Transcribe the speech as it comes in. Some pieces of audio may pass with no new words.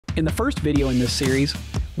In the first video in this series,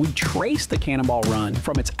 we traced the Cannonball Run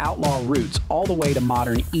from its outlaw roots all the way to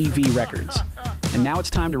modern EV records. And now it's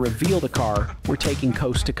time to reveal the car we're taking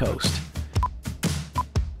coast to coast.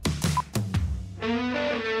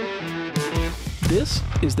 This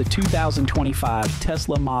is the 2025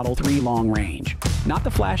 Tesla Model 3 Long Range. Not the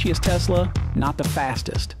flashiest Tesla, not the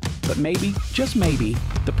fastest, but maybe, just maybe,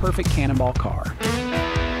 the perfect Cannonball car.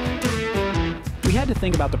 We had to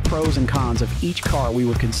think about the pros and cons of each car we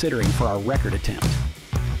were considering for our record attempt.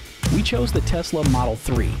 We chose the Tesla Model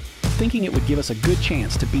 3, thinking it would give us a good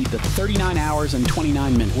chance to beat the 39 hours and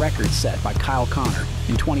 29 minute record set by Kyle Connor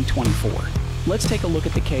in 2024. Let's take a look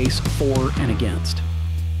at the case for and against.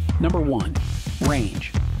 Number 1.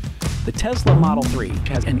 Range. The Tesla Model 3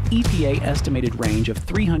 has an EPA estimated range of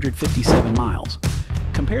 357 miles.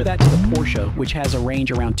 Compare that to the Porsche, which has a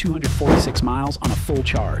range around 246 miles on a full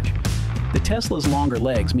charge. The Tesla's longer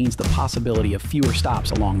legs means the possibility of fewer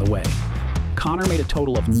stops along the way. Connor made a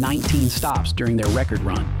total of 19 stops during their record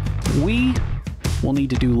run. We will need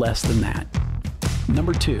to do less than that.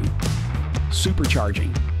 Number 2.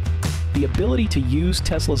 Supercharging. The ability to use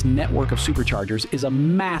Tesla's network of superchargers is a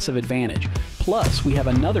massive advantage. Plus, we have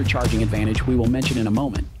another charging advantage we will mention in a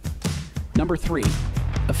moment. Number 3.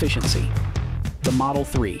 Efficiency. The Model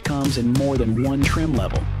 3 comes in more than one trim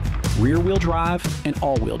level: rear-wheel drive and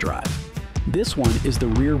all-wheel drive. This one is the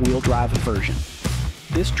rear-wheel drive version.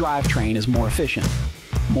 This drivetrain is more efficient.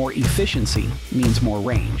 More efficiency means more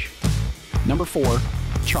range. Number 4.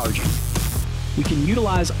 Charging. We can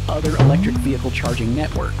utilize other electric vehicle charging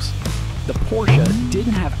networks. The Porsche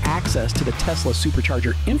didn't have access to the Tesla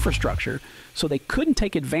supercharger infrastructure, so they couldn't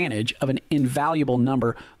take advantage of an invaluable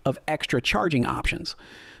number of extra charging options.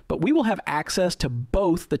 But we will have access to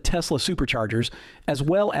both the Tesla superchargers as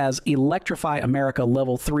well as Electrify America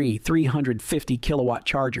Level 3 350 kilowatt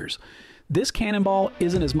chargers. This Cannonball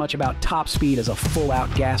isn't as much about top speed as a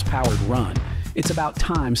full-out gas-powered run. It's about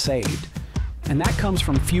time saved. And that comes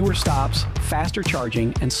from fewer stops, faster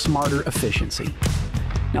charging, and smarter efficiency.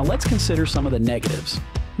 Now let's consider some of the negatives.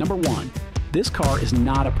 Number 1, this car is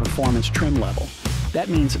not a performance trim level. That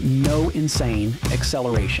means no insane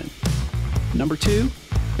acceleration. Number 2,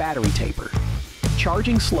 battery taper.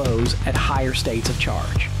 Charging slows at higher states of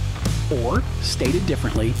charge. Or, stated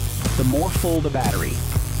differently, the more full the battery,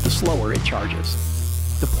 the slower it charges.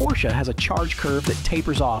 The Porsche has a charge curve that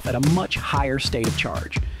tapers off at a much higher state of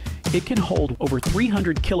charge. It can hold over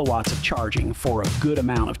 300 kilowatts of charging for a good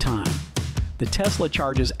amount of time. The Tesla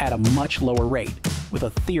charges at a much lower rate, with a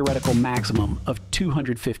theoretical maximum of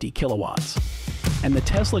 250 kilowatts. And the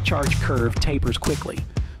Tesla charge curve tapers quickly,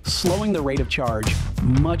 slowing the rate of charge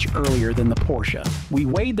much earlier than the Porsche. We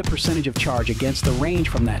weighed the percentage of charge against the range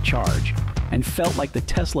from that charge, and felt like the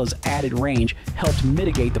Tesla's added range helped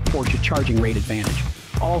mitigate the Porsche charging rate advantage.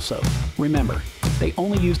 Also, remember, they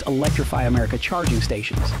only used Electrify America charging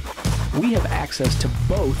stations. We have access to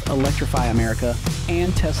both Electrify America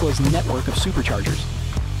and Tesla's network of superchargers.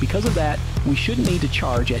 Because of that, we shouldn't need to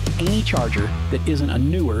charge at any charger that isn't a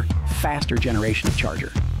newer, faster generation of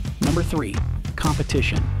charger. Number 3.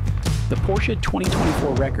 Competition. The Porsche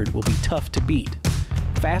 2024 record will be tough to beat.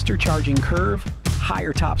 Faster charging curve,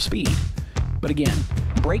 higher top speed. But again,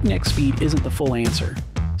 breakneck speed isn't the full answer.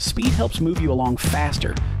 Speed helps move you along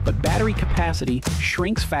faster, but battery capacity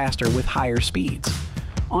shrinks faster with higher speeds.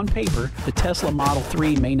 On paper, the Tesla Model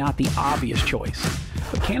 3 may not be the obvious choice,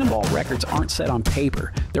 but Cannonball records aren't set on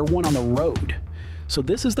paper, they're won on the road. So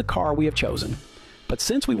this is the car we have chosen. But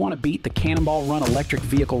since we want to beat the Cannonball Run electric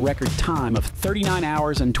vehicle record time of 39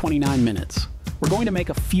 hours and 29 minutes, we're going to make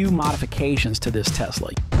a few modifications to this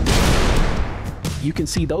Tesla. You can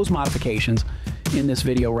see those modifications in this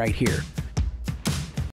video right here.